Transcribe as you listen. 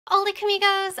Hola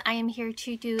Camigos! I am here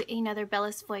to do another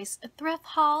Bella's Voice thrift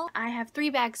haul. I have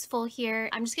 3 bags full here.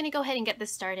 I'm just gonna go ahead and get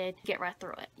this started, get right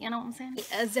through it. You know what I'm saying?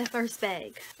 As the first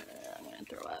bag. I'm gonna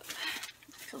throw up.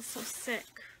 I feel so sick.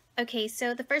 Okay,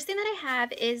 so the first thing that I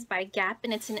have is by Gap,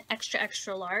 and it's an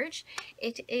extra large.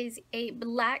 It is a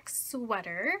black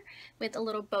sweater with a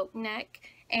little boat neck,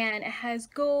 and it has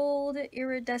gold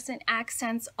iridescent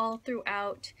accents all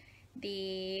throughout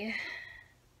the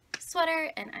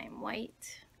sweater, and I'm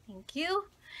white. Thank you.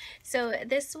 So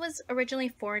this was originally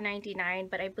 $4.99,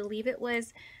 but I believe it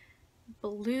was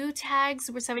blue tags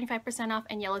were 75% off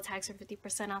and yellow tags were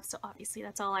 50% off, so obviously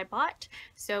that's all I bought.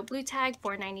 So blue tag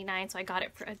 $4.99, so I got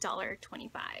it for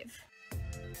 $1.25.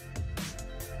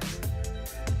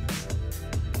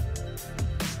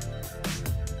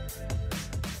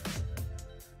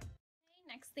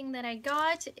 Next thing that I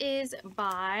got is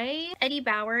by Eddie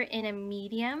Bauer in a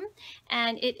medium,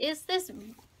 and it is this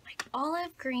like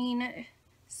olive green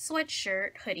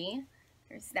sweatshirt hoodie.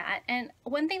 There's that. And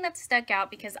one thing that stuck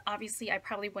out, because obviously I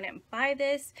probably wouldn't buy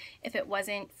this if it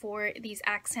wasn't for these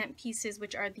accent pieces,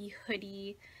 which are the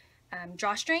hoodie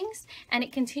drawstrings, and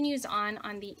it continues on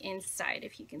the inside,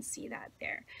 if you can see that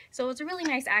there. So it's a really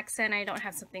nice accent. I don't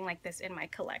have something like this in my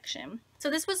collection. So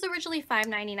this was originally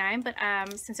 $5.99, but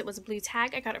since it was a blue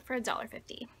tag, I got it for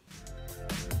 $1.50.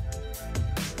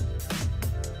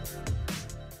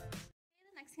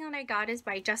 That I got is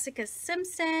by Jessica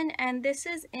Simpson, and this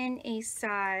is in a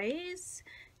size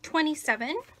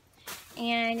 27,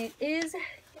 and it is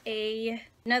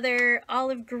another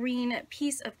olive green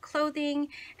piece of clothing.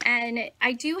 And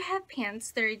I do have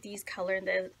pants that are these color,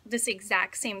 this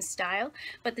exact same style,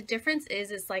 but the difference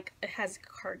is like it has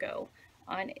cargo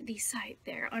on the side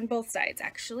there, on both sides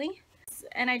actually.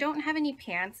 And I don't have any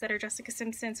pants that are Jessica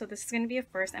Simpson, so this is going to be a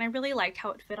first, and I really liked how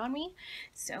it fit on me.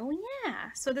 So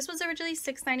yeah, so this was originally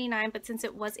 $6.99, but since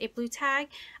it was a blue tag,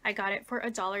 I got it for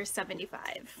 $1.75.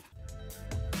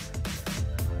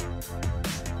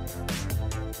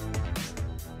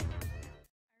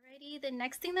 Alrighty, the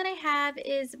next thing that I have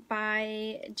is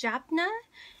by Japna,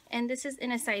 and this is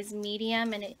in a size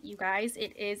medium, and you guys,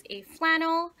 it is a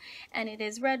flannel, and it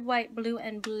is red, white, blue,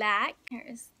 and black. Here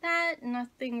is that.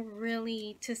 Nothing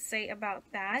really to say about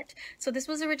that. So this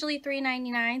was originally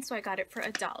 $3.99, so I got it for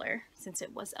 $1 since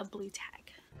it was a blue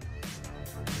tag.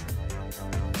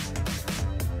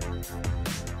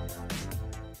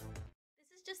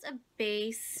 This is just a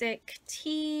basic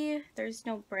tee. There's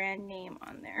no brand name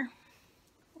on there.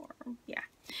 Yeah,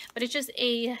 but it's just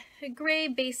a gray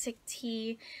basic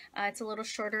tee. It's a little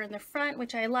shorter in the front,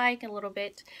 which I like, a little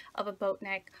bit of a boat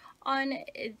neck on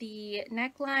the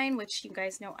neckline, which you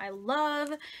guys know I love.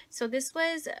 So this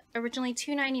was originally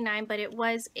 $2.99, but it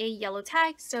was a yellow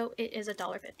tag, so it is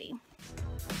 $1.50.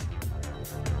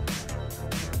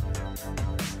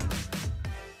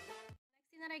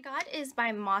 That I got is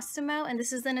by Massimo, and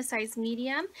this is in a size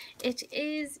medium. It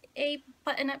is a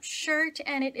button-up shirt,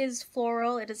 and it is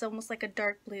floral. It is almost like a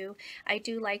dark blue. I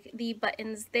do like the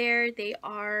buttons there. They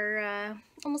are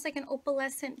almost like an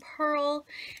opalescent pearl,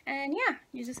 and yeah,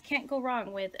 you just can't go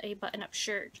wrong with a button-up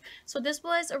shirt. So this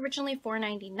was originally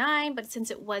 $4.99, but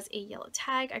since it was a yellow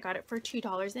tag, I got it for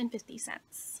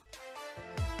 $2.50.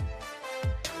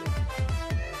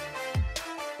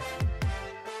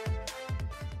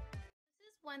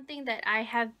 One thing that I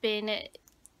have been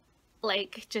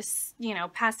like just, you know,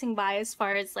 passing by as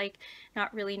far as like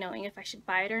not really knowing if I should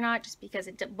buy it or not, just because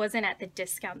it wasn't at the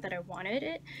discount that I wanted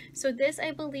it. So this,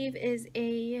 I believe, is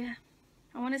I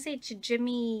want to say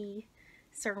Jimmy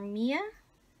Sarmia.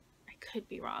 I could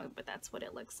be wrong, but that's what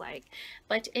it looks like.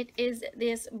 But it is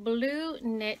this blue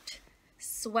knit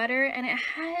sweater, and it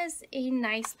has a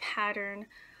nice pattern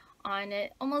on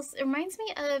it. Almost, it reminds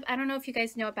me of, I don't know if you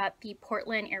guys know about the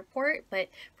Portland airport, but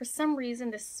for some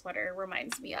reason this sweater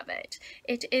reminds me of it.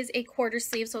 It is a quarter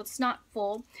sleeve, so it's not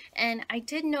full, and I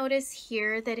did notice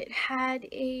here that it had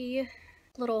a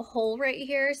little hole right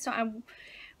here. So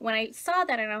when I saw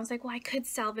that, and I was like, well, I could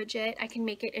salvage it. I can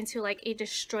make it into like a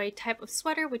destroyed type of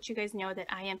sweater, which you guys know that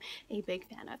I am a big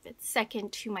fan of. It's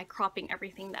second to my cropping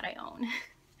everything that I own.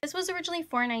 This was originally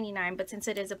 $4.99, but since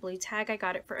it is a blue tag, I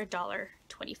got it for $1.25.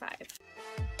 Next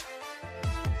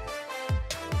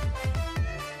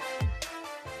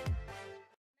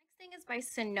thing is by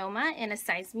Sonoma in a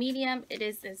size medium. It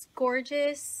is this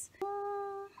gorgeous,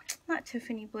 not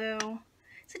Tiffany blue,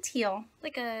 it's a teal,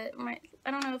 like I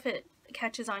don't know if it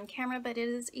catches on camera, but it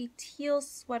is a teal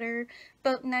sweater,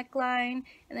 boat neckline,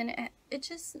 and then it's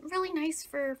just really nice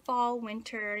for fall,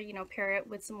 winter, you know, pair it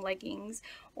with some leggings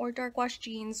or dark wash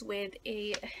jeans with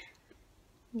a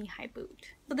knee-high boot.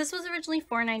 So this was originally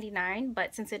 $4.99,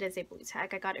 but since it is a blue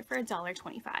tag, I got it for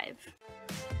 $1.25.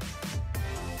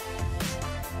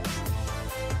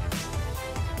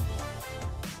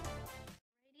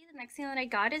 The next thing that I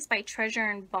got is by Treasure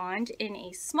and Bond in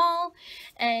a small,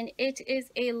 and it is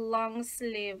a long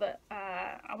sleeve,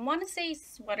 I want to say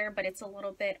sweater, but it's a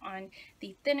little bit on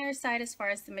the thinner side as far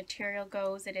as the material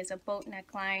goes. It is a boat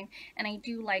neckline, and I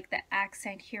do like the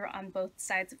accent here on both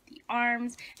sides of the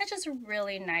arms. It's just a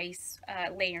really nice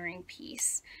layering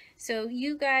piece. So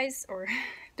you guys, or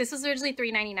this was originally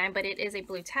 $3.99, but it is a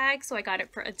blue tag, so I got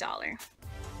it for $1.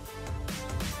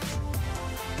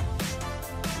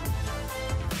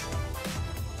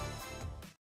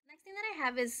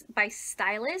 Have is by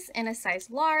Stylist in a size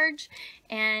large,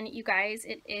 and you guys,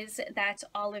 it is that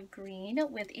olive green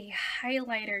with a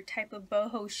highlighter type of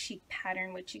boho chic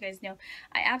pattern, which you guys know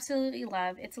I absolutely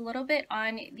love. It's a little bit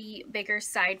on the bigger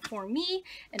side for me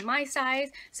and my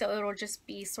size, so it'll just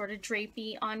be sort of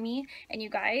drapey on me. And you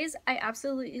guys, I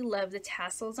absolutely love the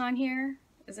tassels on here.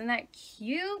 Isn't that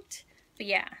cute? But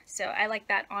yeah, so I like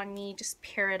that on me. Just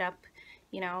pair it up,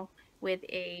 you know, with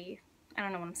a, I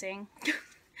don't know what I'm saying.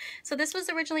 So this was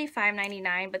originally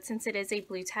 $5.99, but since it is a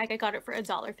blue tag, I got it for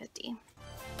 $1.50.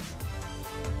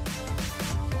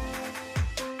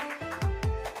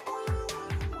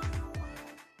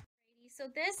 So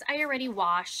this I already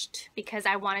washed because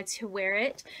I wanted to wear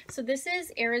it. So this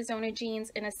is Arizona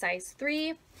jeans in a size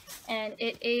 3, and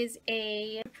it is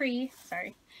a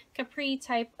capri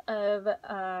type of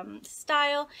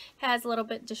style. It has a little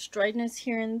bit destroyedness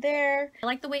here and there. I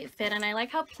like the way it fit, and I like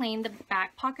how plain the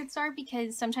back pockets are,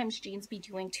 because sometimes jeans be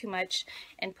doing too much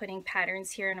and putting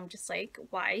patterns here, and I'm just like,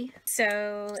 why?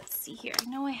 So let's see here. I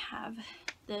know I have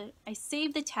I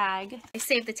saved the tag.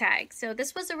 So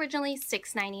this was originally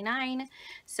 $6.99,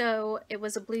 so it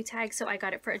was a blue tag, so I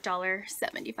got it for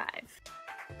 $1.75.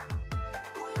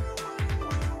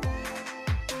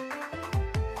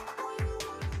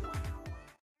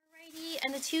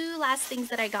 And the two last things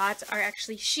that I got are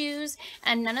actually shoes,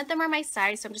 and none of them are my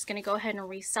size, so I'm just going to go ahead and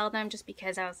resell them just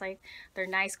because I was like, they're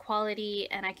nice quality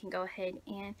and I can go ahead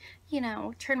and, you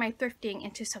know, turn my thrifting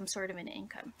into some sort of an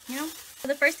income, you know? So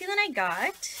the first thing that I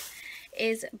got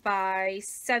is by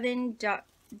 7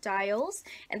 Dials,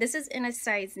 and this is in a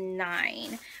size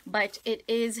 9, but it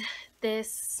is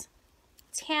this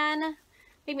tan,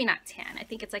 maybe not tan, I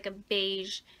think it's like a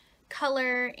beige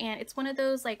color, and it's one of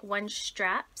those like one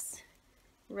straps.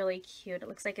 Really cute. It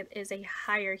looks like it is a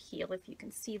higher heel, if you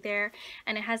can see there,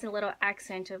 and it has a little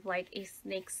accent of like a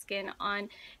snake skin on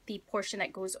the portion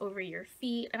that goes over your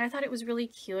feet, and I thought it was really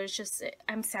cute. It's just,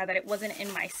 I'm sad that it wasn't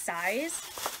in my size,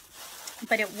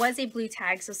 but it was a blue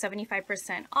tag, so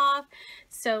 75% off.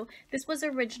 So this was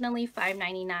originally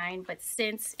 $5.99, but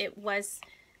since it was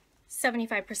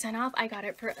 75% off, I got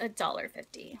it for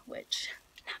 $1.50, which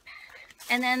not bad.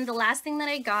 And then the last thing that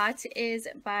I got is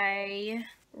by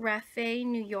Raffaele,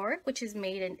 New York, which is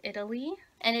made in Italy,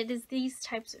 and it is these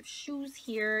types of shoes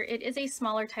here. It is a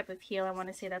smaller type of heel. I want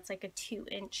to say that's like a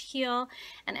 2-inch heel,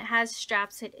 and it has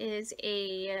straps. It is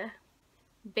a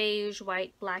beige,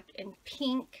 white, black, and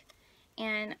pink.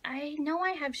 And I know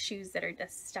I have shoes that are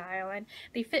this style, and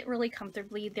they fit really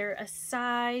comfortably. They're a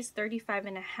size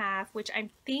 35.5, which I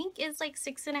think is like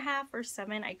 6.5 or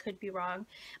 7. I could be wrong,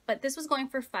 but this was going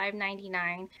for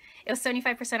 $5.99. It was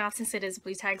 75% off since it is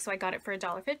blue tag, so I got it for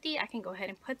 $1.50. I can go ahead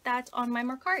and put that on my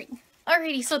Mercari.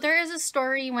 Alrighty, so there is a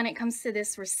story when it comes to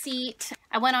this receipt.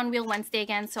 I went on Wheel Wednesday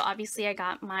again, so obviously I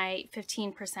got my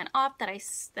 15% off that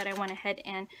I went ahead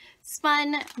and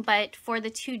spun. But for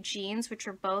the two jeans, which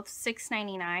were both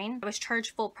 $6.99, I was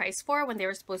charged full price for when they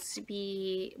were supposed to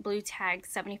be blue tag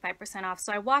 75% off.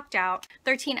 So I walked out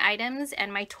 13 items,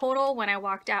 and my total when I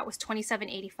walked out was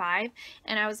 $27.85,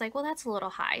 and I was like, well, that's a little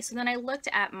high. So then I looked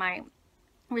at my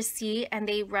receipt, and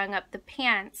they rung up the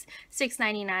pants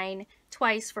 $6.99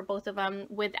 twice for both of them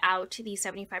without the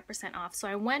 75% off. So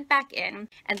I went back in,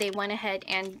 and they went ahead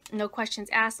and no questions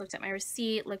asked, looked at my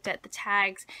receipt, looked at the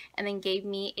tags, and then gave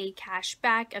me a cash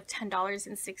back of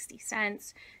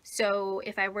 $10.60. So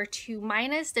if I were to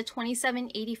minus the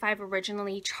 $27.85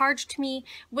 originally charged me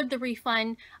with the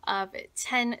refund of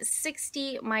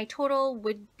 $10.60, my total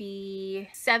would be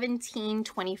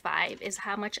 $17.25 is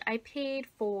how much I paid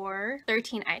for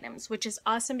 13 items, which is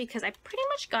awesome because I pretty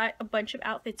much got a bunch of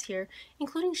outfits here,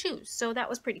 including shoes. So that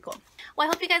was pretty cool. Well,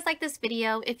 I hope you guys liked this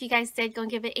video. If you guys did, go and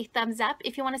give it a thumbs up.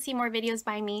 If you want to see more videos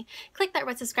by me, click that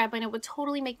red subscribe button. It would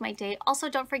totally make my day. Also,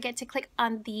 don't forget to click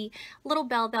on the little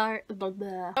bell there.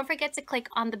 Don't forget to click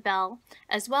on the bell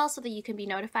as well so that you can be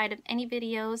notified of any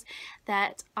videos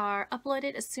that are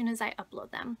uploaded as soon as I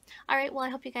upload them. All right, well, I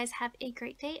hope you guys have a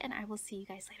great day, and I will see you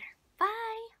guys later.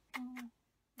 Bye! Mm.